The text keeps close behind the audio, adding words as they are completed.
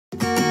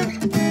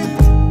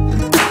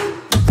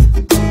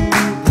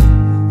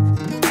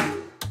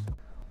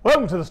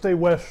Welcome to the Steve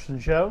Westerson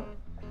Show.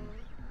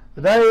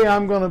 Today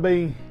I'm going to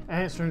be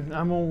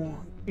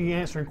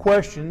answering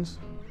questions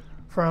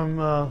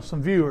from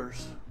some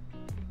viewers.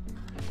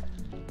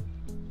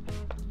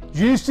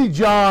 Juicy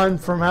John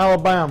from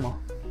Alabama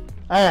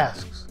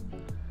asks,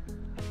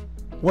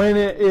 when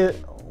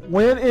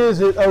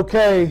is it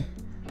okay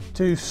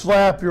to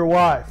slap your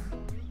wife?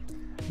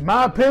 In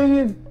my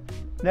opinion,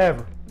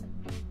 never.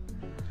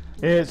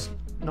 It's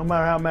no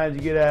matter how mad you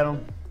get at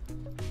them.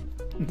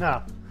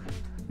 No,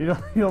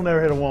 you'll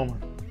never hit a woman.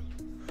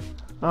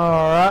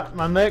 All right,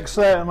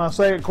 my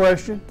second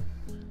question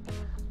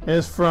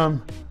is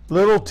from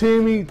Little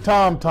Timmy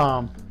Tom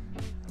Tom.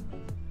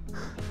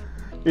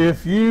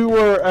 If you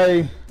were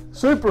a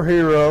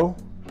superhero,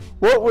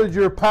 what would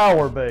your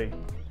power be?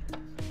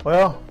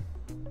 Well,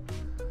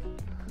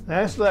 to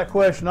answer that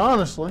question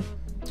honestly,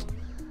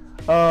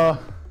 my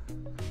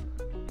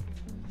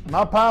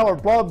power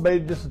would probably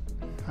be just,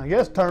 I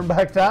guess, turn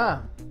back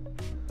time.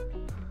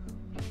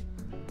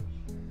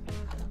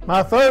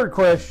 My third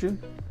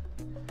question,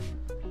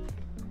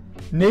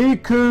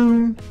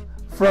 Nikun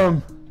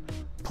from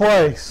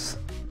Place.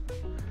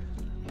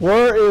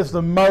 Where is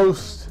the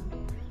most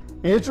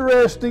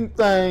interesting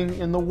thing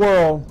in the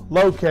world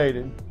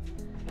located?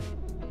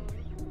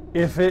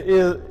 If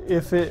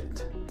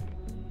it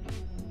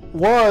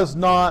was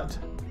not,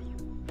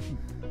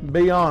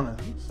 be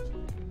honest.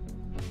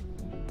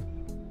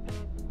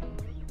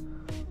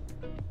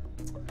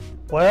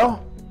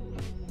 Well,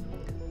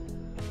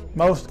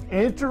 most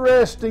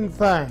interesting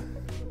thing.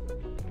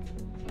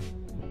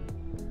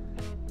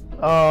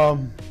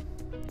 I'm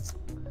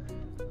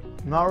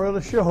not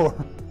really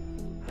sure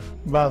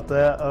about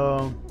that.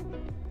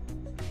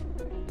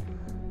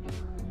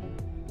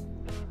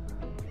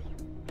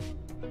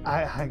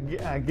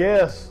 I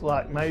guess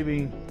like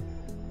maybe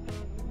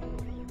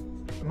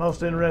the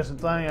most interesting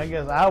thing I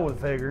guess I would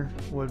figure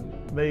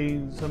would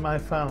be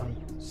somebody found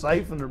a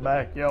safe in their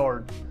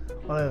backyard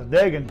when they was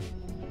digging.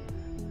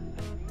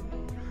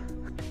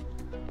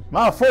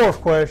 My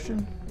fourth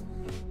question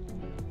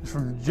is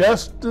from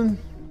Justin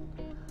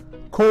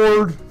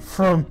Cord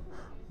from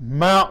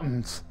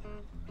Mountains.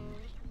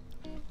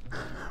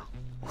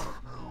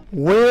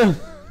 When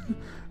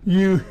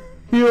you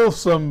hear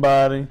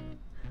somebody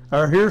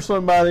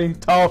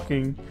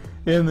talking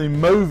in the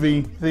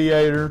movie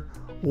theater,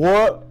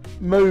 what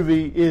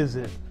movie is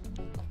it?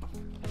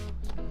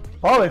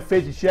 Probably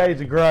 50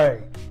 Shades of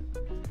Grey.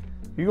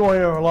 You're going to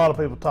hear a lot of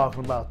people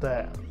talking about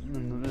that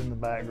in the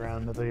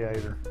background in the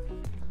theater.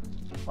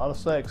 A lot of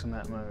sex in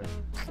that movie.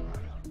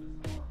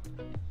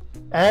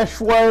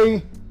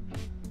 Ashley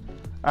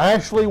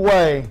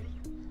Way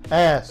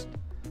asked,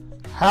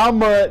 how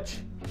much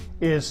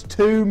is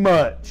too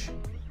much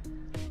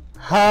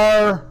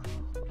hair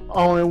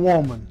on a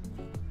woman?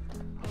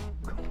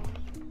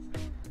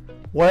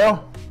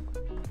 Well,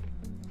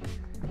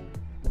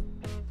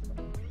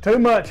 too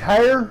much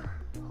hair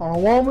on a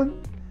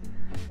woman,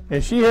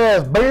 if she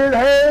has beard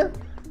hair,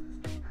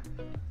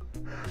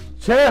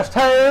 chest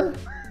hair,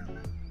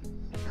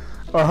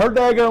 or her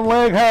daggone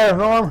leg hair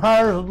and arm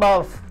hair is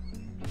about,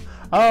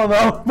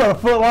 about a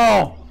foot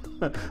long.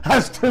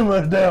 That's too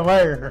much damn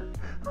hair.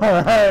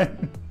 All right.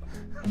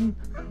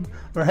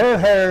 Her head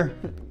hair,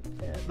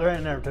 there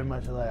ain't never too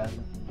much of that.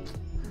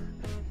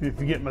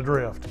 If you get my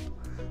drift.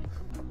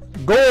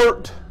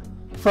 Gort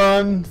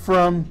Fun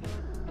from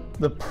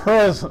the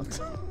Present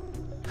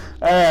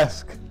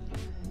ask,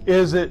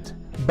 is it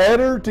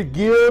better to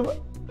give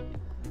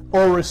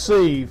or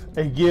receive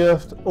a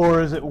gift,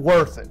 or is it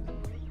worth it?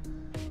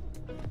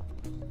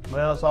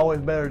 Well, it's always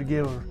better to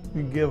give a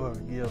gift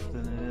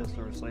than it is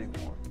to receive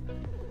one.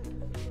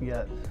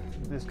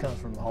 This comes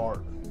from the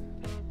heart.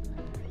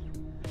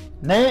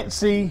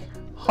 Nancy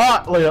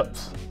Hot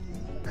Lips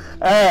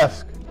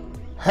ask,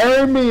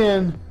 hairy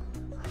men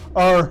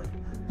are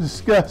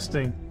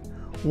disgusting.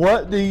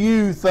 What do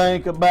you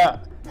think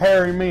about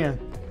hairy men?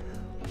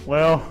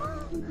 Well,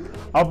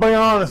 I'll be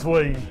honest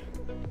with you.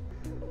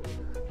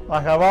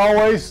 Like I've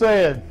always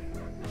said,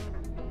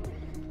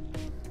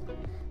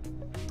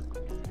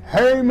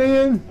 hairy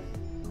men,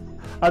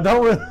 I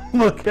don't really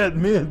look at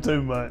men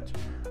too much,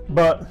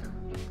 but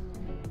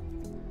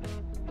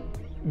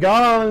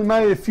God only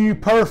made a few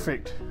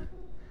perfect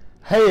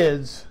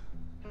heads,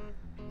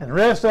 and the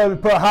rest of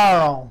it put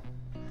hair on.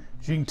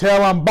 As you can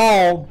tell, I'm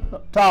bald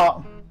up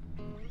top,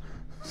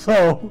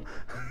 so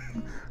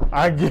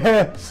I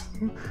guess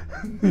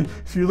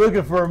if you're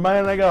looking for a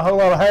man that got a whole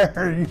lot of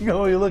hair,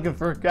 you're looking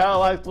for a guy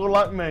like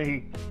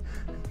me.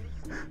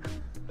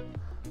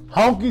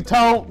 Honky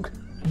Tonk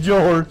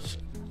George.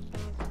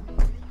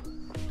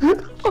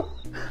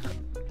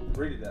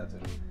 Read it out to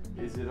me.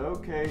 Is it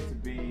okay to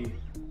be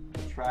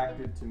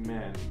attracted to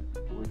men?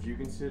 Would you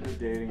consider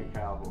dating a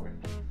cowboy?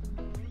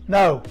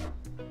 No.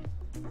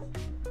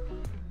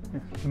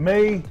 To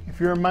me, if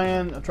you're a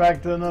man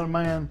attracted to another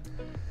man,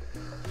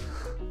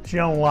 it's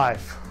your own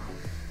life.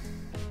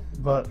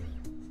 But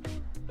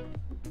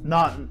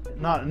not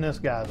in this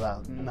guy's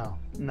eyes. No,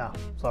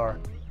 sorry.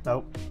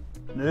 Nope.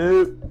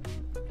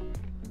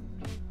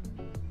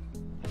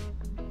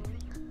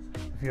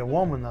 If you're a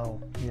woman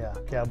though, yeah,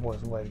 cowboy's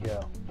the way to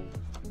go.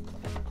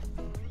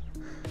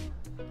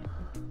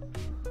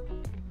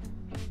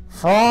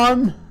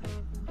 Fawn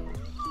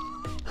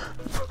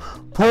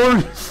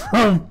poured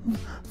from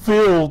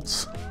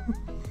fields.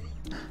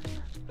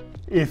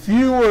 If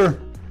you were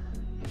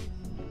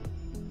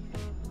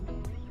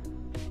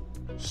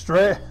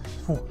stranded.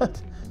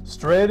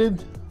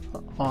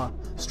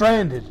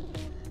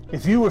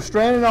 If you were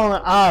stranded on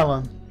an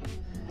island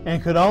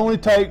and could only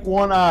take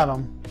one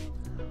item,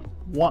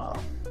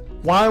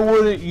 why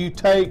wouldn't you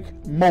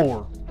take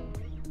more?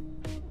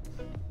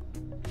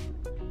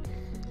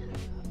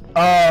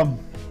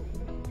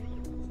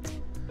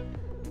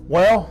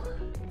 Well,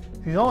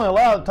 if you're only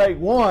allowed to take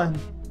one,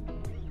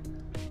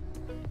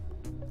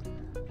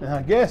 then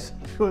I guess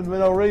there wouldn't be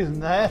no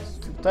reason to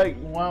ask to take.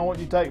 Why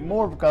wouldn't you take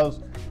more? Because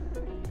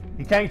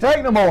you can't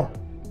take no more.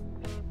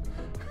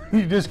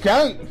 You just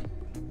can't.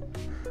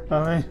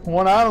 I mean,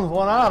 one item's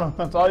one item.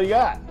 That's all you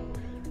got.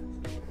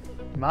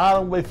 My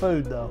item will be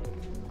food, though,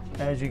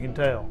 as you can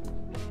tell.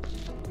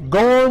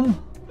 Going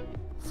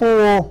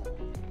for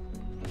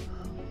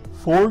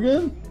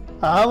Forgan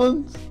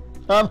Islands?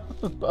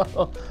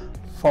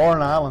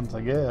 Foreign islands,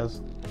 I guess.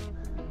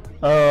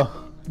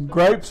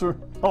 Grapes or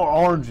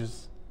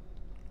oranges?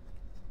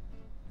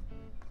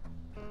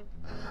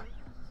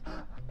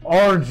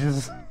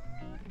 Oranges,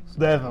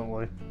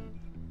 definitely.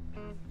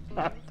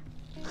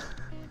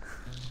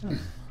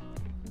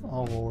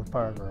 Oh Lord,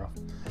 paragraph.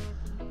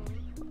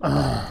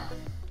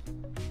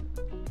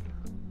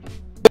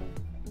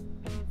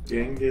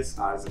 Genghis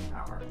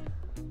Eisenhower.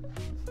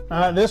 All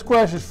right, this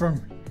question is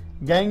from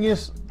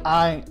Genghis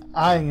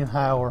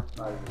Eisenhower.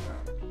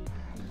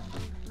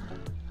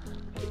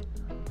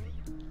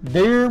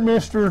 Dear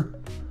Mr.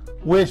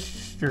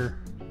 Wisher,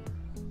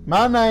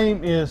 my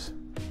name is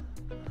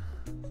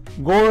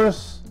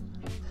Goris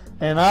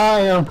and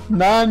I am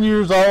 9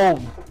 years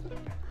old.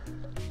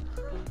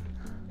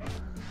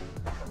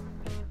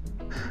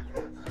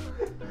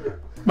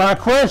 My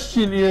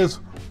question is,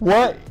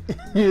 what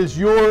is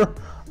your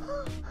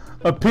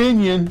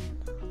opinion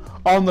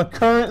on the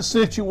current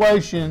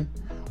situation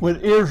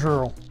with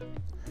Israel?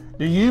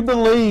 Do you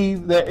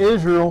believe that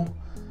Israel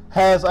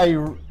has a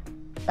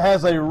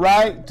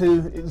right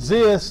to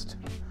exist,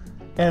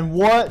 and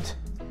what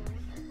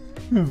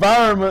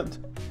environment,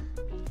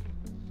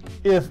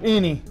 if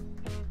any,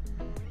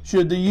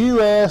 should the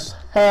U.S.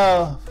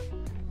 have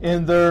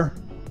in their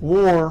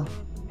war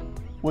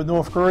with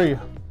North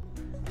Korea?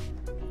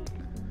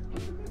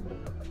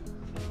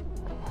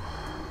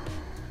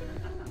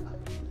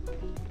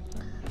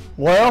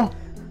 Well,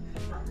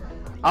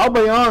 I'll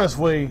be honest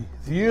with you.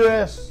 If the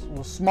U.S.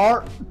 was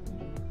smart,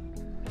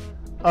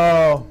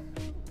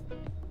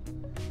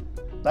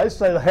 they'd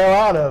stay the hell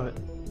out of it.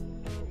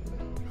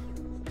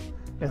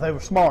 If they were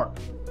smart,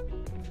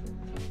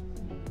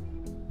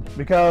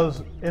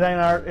 because it ain't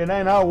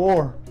our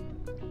war.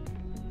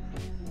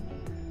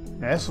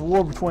 That's a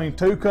war between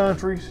two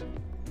countries,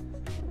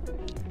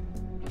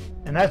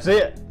 and that's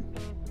it.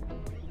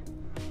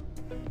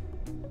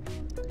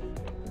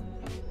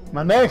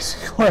 My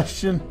next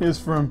question is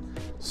from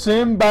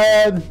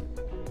Sinbad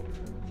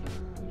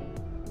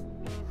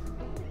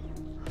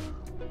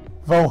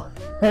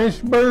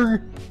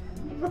Voheshberg.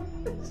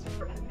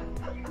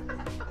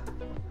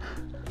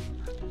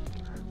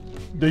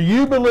 Do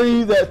you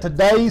believe that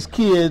today's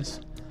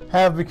kids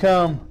have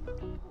become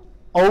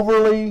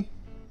overly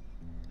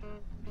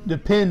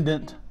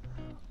dependent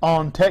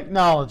on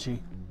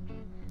technology?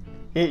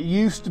 It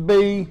used to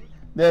be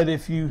that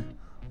if you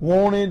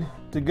wanted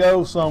to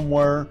go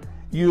somewhere,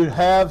 you would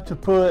have to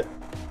put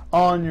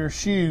on your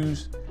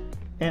shoes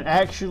and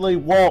actually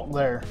walk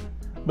there.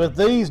 But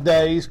these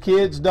days,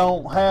 kids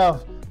don't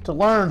have to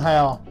learn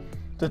how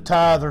to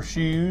tie their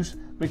shoes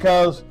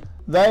because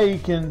they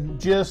can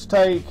just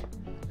take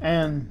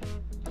an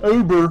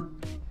Uber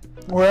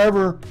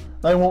wherever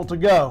they want to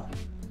go.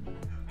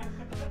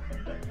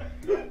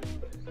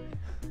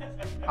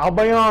 I'll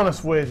be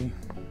honest with you.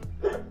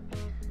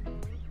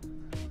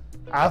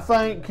 I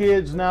think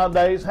kids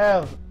nowadays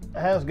has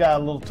got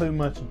a little too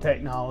much in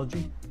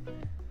technology.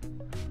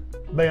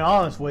 Be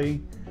honest with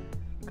you,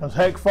 because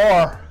heck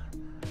far,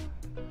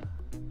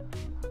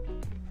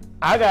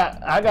 I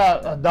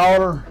got a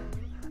daughter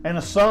and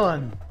a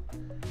son,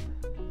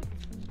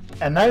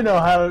 and they know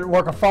how to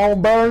work a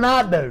phone better than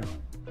I do.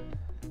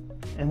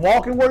 And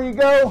walking where you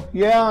go,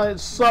 yeah, it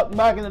sucked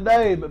back in the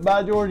day, but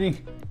by George, you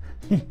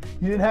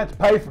didn't have to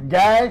pay for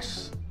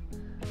gas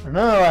or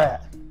none of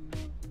that.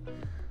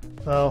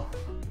 So,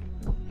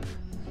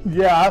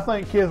 yeah, I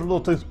think kids are a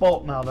little too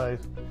spoiled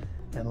nowadays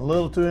and a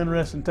little too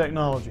interested in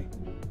technology.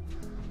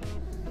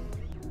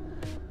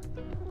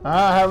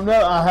 I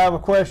have a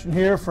question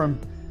here from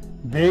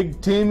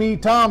Big Timmy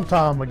Tom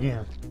Tom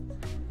again.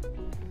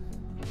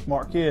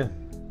 Smart kid.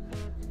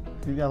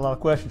 He's got a lot of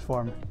questions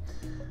for me.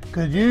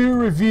 Could you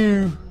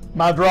review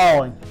my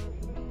drawing?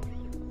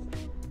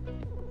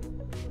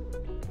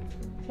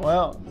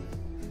 Well,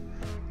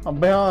 I'll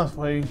be honest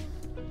with you.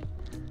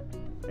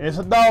 It's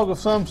a dog of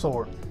some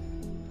sort,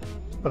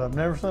 but I've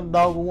never seen a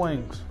dog with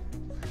wings.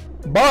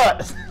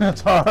 But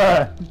that's all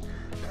right.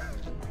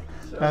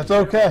 That's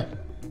okay.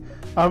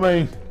 I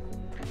mean,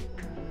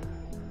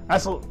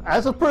 that's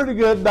a pretty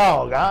good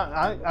dog.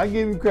 I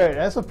give you credit.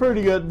 That's a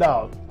pretty good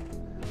dog.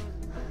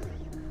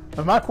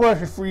 And my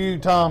question for you,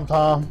 Tom,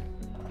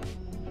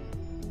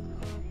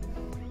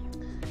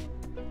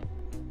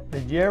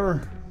 did you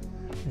ever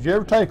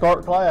take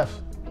art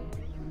class?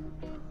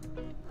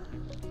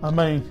 I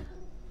mean,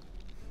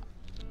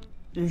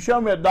 you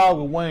show me a dog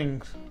with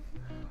wings,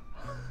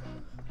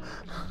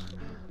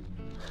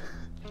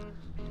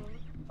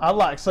 I'd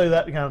like to see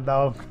that kind of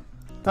dog.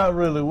 I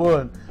really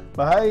would.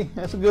 But hey,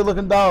 that's a good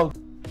looking dog.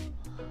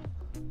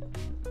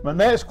 My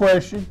next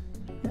question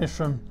is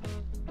from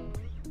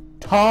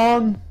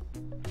Ton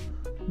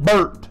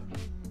Burt.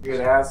 You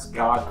could ask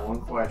God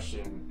one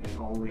question and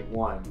only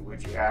one.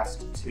 Would you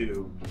ask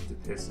two to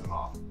piss him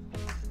off?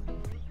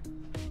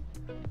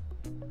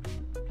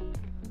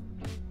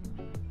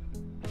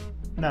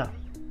 No.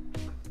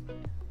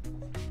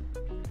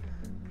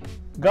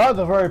 God's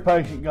a very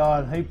patient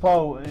God.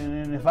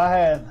 And if I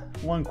had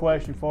one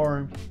question for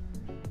him,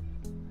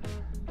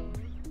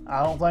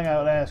 I don't think I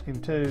would ask him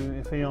two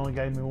if he only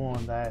gave me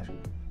one to ask him.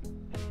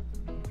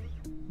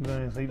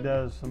 Because he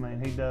does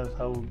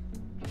hold,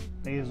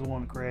 he is the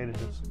one that created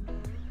us.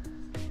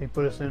 He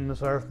put us in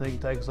this earth and he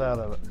can take us out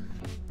of it.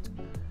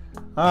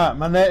 Alright,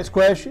 my next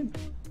question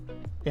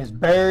is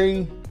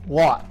Barry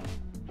Watt.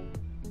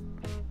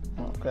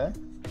 Okay.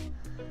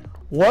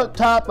 What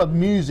type of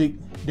music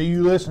do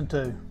you listen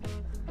to?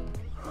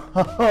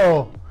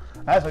 Oh,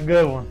 that's a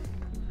good one.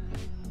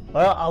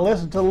 Well, I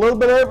listen to a little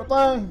bit of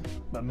everything,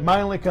 but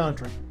mainly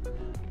country.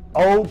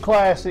 Old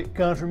classic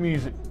country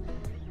music.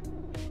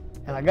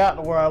 And I got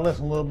to where I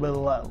listen a little bit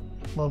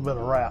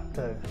of rap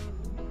too,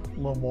 a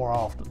little more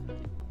often.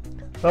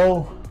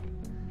 So,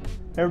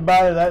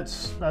 everybody,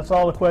 that's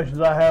all the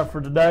questions I have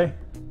for today,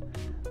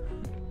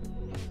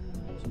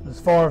 as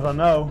far as I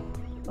know.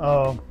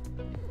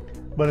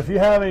 But if you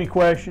have any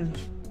questions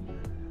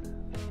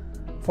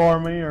for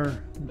me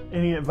or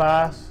any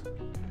advice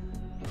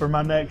for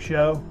my next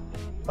show,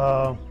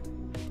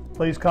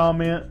 please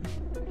comment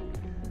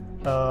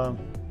and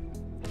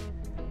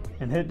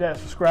hit that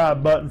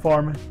subscribe button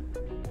for me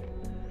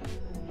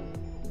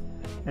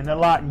and that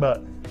like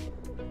button.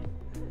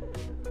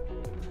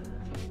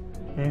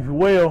 And if you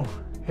will,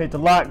 hit the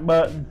like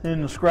button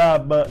and the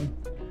subscribe button,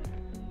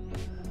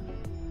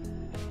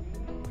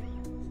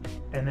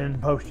 and then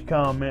post your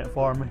comment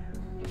for me.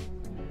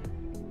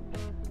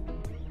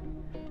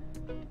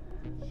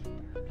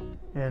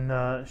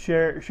 And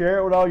share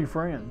it with all your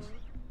friends,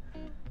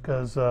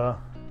 because I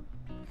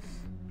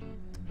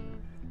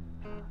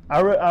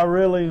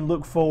really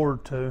look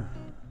forward to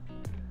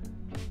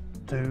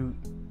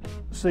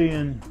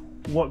seeing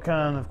what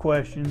kind of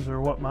questions or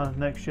what my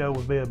next show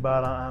would be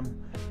about.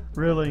 I'm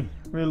really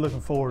looking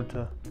forward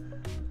to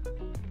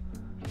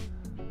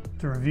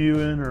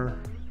reviewing or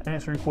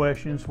answering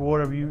questions for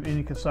whatever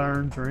any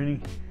concerns or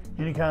any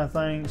kind of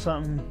thing,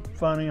 something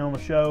funny on the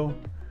show.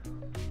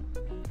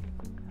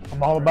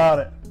 I'm all about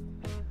it.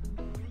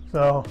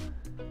 So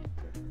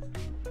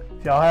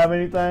if y'all have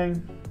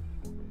anything,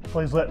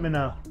 please let me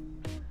know.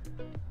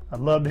 I'd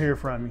love to hear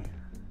from you.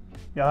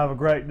 Y'all have a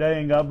great day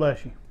and God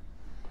bless you.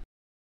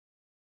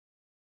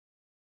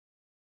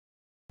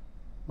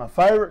 My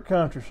favorite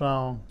country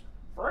song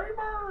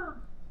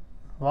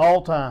of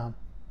all time,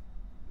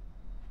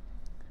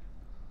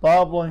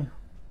 probably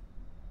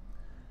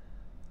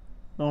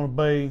gonna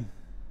be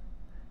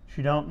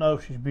She Don't Know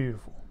She's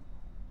Beautiful.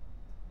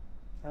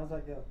 How's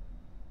that go?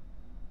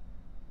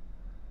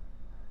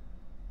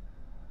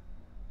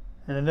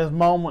 And at this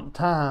moment in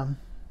time,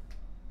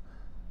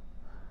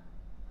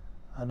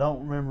 I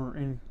don't remember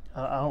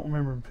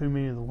too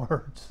many of the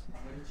words.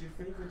 What is your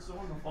favorite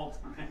song of all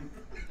time?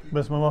 But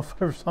it's my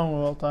favorite song of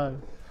all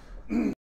time.